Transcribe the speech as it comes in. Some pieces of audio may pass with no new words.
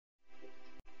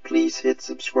please hit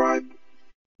subscribe.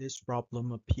 This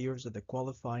problem appears at the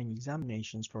qualifying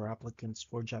examinations for applicants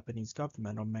for Japanese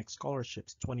government on MEXT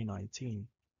scholarships 2019.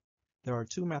 There are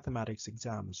two mathematics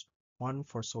exams, one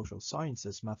for social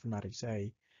sciences mathematics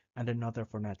A and another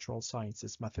for natural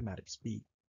sciences mathematics B.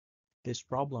 This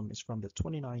problem is from the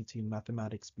 2019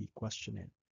 Mathematics B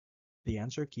questionnaire. The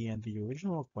answer key and the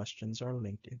original questions are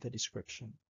linked in the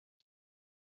description.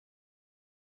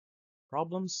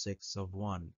 Problem 6 of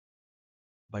 1.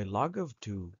 By log of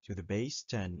 2 to the base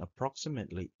 10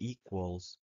 approximately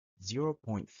equals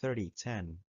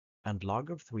 0.3010 and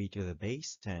log of 3 to the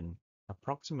base 10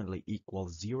 approximately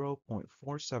equals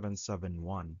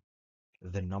 0.4771.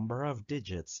 The number of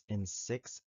digits in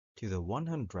 6 to the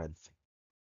 100th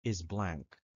is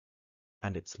blank,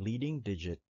 and its leading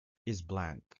digit is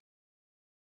blank.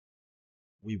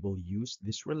 We will use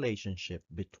this relationship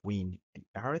between the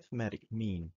arithmetic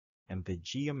mean and the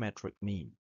geometric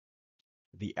mean.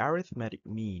 The arithmetic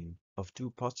mean of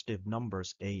two positive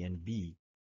numbers a and b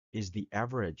is the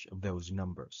average of those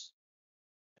numbers.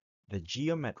 The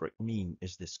geometric mean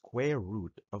is the square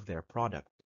root of their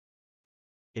product.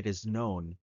 It is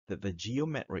known that the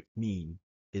geometric mean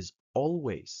is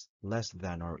always less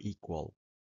than or equal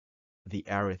the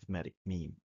arithmetic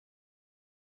mean.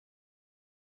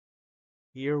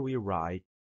 Here we write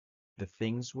the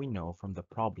things we know from the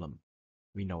problem.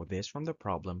 We know this from the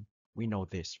problem. We know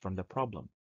this from the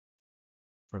problem.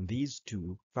 From these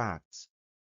two facts,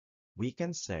 we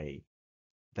can say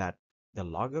that the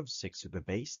log of 6 to the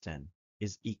base 10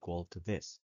 is equal to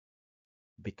this.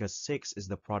 Because 6 is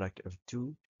the product of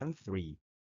 2 and 3,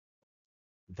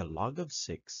 the log of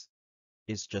 6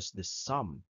 is just the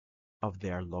sum of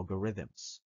their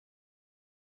logarithms.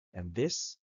 And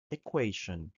this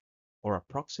equation or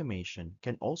approximation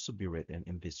can also be written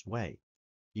in this way.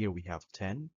 Here we have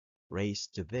 10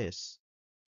 raised to this,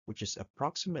 which is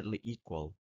approximately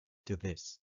equal to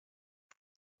this.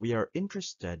 We are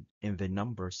interested in the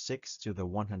number 6 to the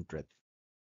 100th.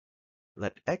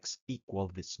 Let x equal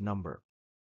this number.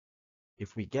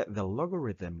 If we get the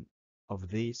logarithm of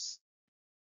this,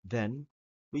 then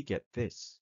we get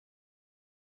this.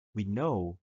 We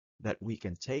know that we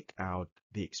can take out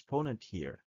the exponent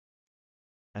here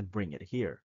and bring it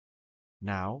here.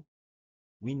 Now,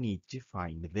 we need to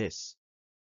find this,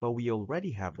 but we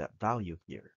already have that value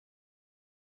here.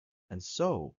 And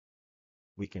so,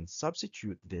 we can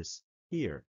substitute this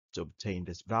here to obtain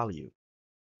this value.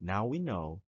 Now we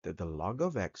know that the log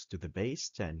of x to the base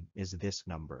 10 is this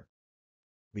number.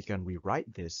 We can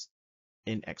rewrite this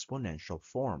in exponential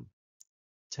form.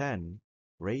 10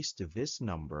 raised to this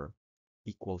number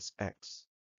equals x.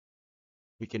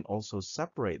 We can also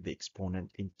separate the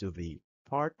exponent into the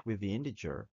part with the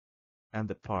integer and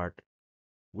the part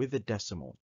with the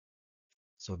decimal.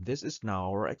 So this is now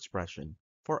our expression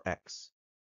for x.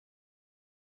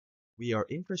 We are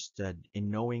interested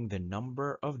in knowing the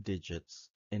number of digits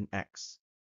in x.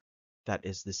 That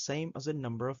is the same as the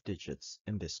number of digits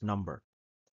in this number.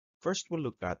 First, we'll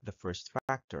look at the first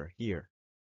factor here.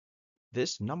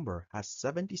 This number has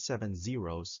 77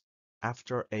 zeros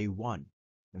after a 1,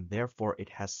 and therefore it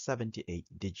has 78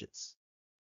 digits.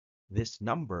 This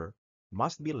number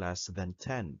must be less than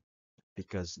 10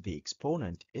 because the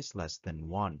exponent is less than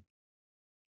 1.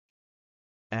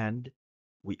 And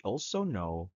we also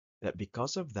know that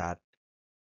because of that,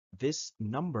 this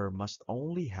number must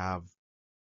only have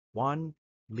one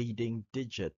leading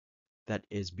digit that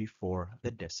is before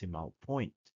the decimal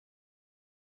point.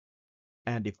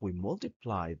 And if we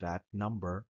multiply that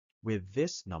number with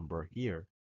this number here,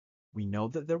 we know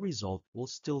that the result will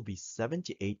still be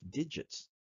 78 digits.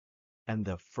 And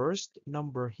the first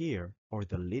number here, or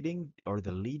the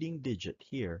leading digit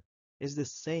here, is the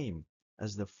same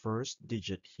as the first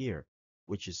digit here,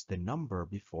 which is the number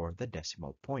before the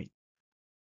decimal point.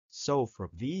 So from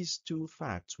these two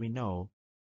facts, we know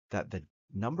that the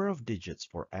number of digits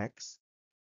for x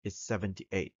is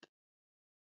 78.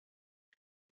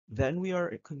 Then we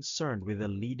are concerned with the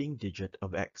leading digit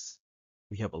of x.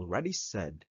 We have already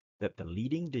said that the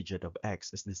leading digit of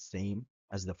x is the same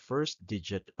as the first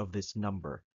digit of this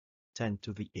number, 10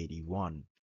 to the 81,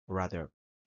 or rather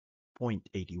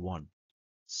 0.81.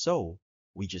 So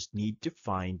we just need to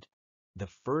find the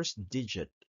first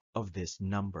digit of this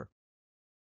number.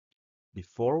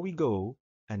 Before we go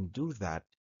and do that,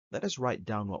 let us write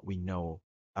down what we know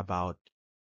about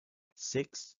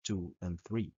 6, 2, and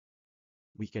 3.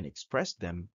 We can express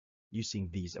them using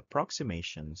these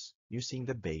approximations using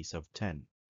the base of 10.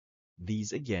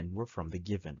 These again were from the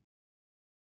given.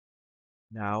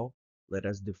 Now, let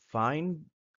us define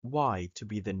y to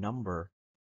be the number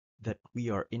that we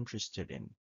are interested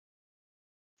in.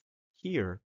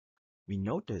 Here, we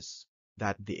notice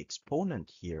that the exponent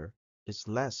here is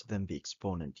less than the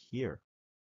exponent here.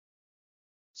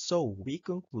 So we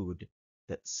conclude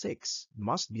that 6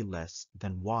 must be less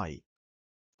than y,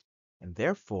 and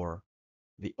therefore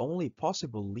the only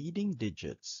possible leading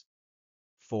digits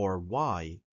for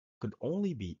y could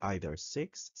only be either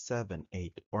 6, 7,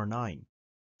 8, or 9.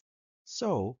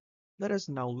 So let us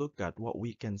now look at what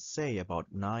we can say about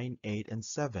 9, 8, and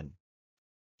 7.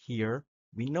 Here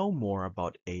we know more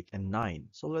about 8 and 9,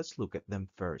 so let's look at them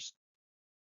first.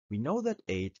 We know that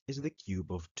 8 is the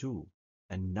cube of 2,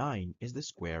 and 9 is the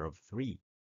square of 3.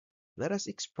 Let us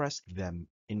express them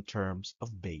in terms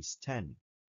of base 10.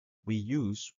 We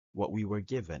use what we were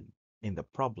given in the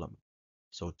problem.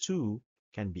 So 2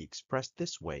 can be expressed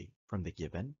this way from the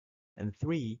given, and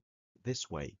 3 this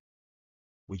way.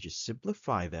 We just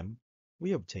simplify them,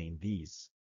 we obtain these.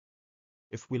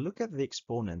 If we look at the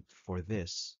exponent for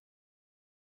this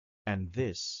and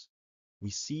this, we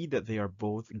see that they are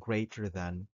both greater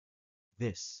than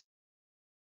this.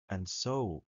 And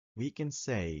so we can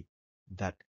say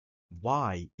that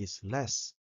y is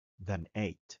less than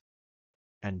 8.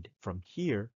 And from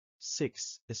here,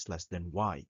 6 is less than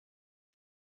y.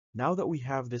 Now that we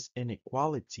have this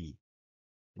inequality,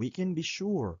 we can be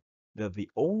sure that the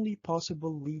only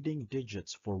possible leading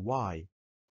digits for y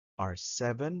are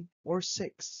 7 or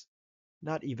 6,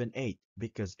 not even 8,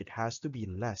 because it has to be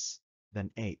less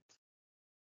than 8.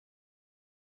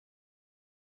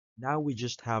 Now we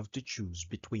just have to choose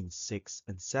between 6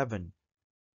 and 7.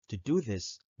 To do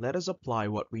this, let us apply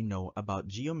what we know about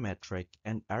geometric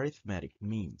and arithmetic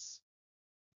means.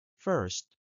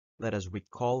 First, let us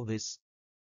recall this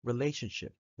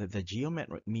relationship that the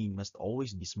geometric mean must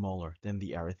always be smaller than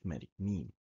the arithmetic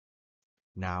mean.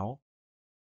 Now,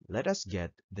 let us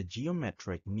get the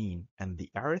geometric mean and the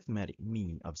arithmetic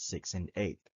mean of 6 and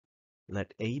 8.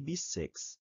 Let A be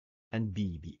 6 and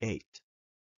B be 8.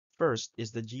 First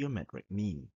is the geometric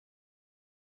mean.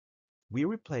 We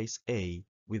replace A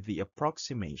with the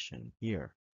approximation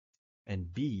here,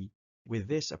 and B with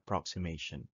this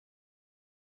approximation.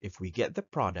 If we get the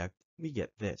product, we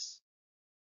get this.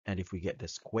 And if we get the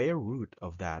square root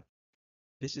of that,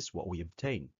 this is what we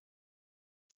obtain.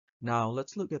 Now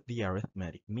let's look at the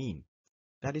arithmetic mean.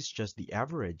 That is just the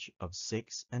average of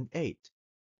 6 and 8,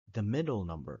 the middle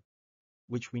number,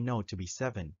 which we know to be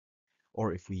 7.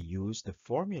 Or if we use the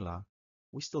formula,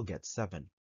 we still get 7.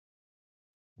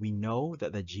 We know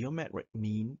that the geometric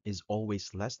mean is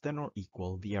always less than or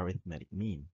equal the arithmetic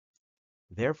mean.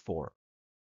 Therefore,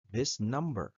 this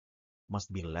number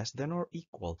must be less than or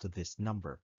equal to this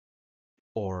number,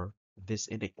 or this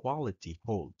inequality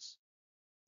holds.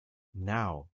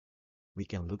 Now, we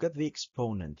can look at the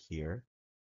exponent here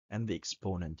and the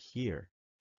exponent here.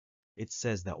 It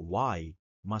says that y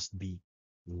must be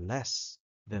less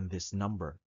than this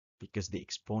number because the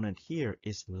exponent here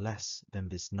is less than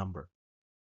this number.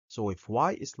 So if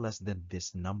y is less than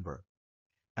this number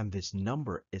and this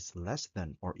number is less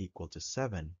than or equal to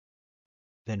 7,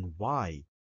 then y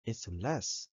is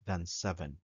less than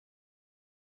 7.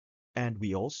 And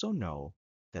we also know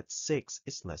that 6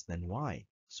 is less than y,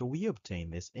 so we obtain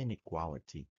this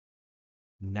inequality.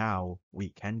 Now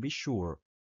we can be sure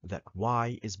that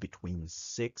y is between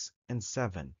 6 and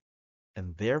 7,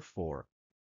 and therefore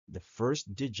the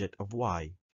first digit of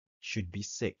y should be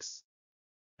 6,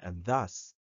 and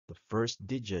thus the first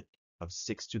digit of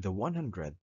 6 to the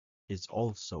 100 is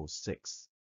also 6.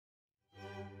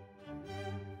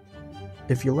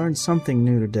 If you learned something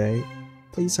new today,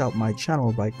 please help my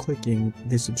channel by clicking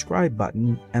the subscribe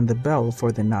button and the bell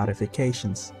for the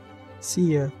notifications.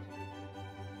 See ya!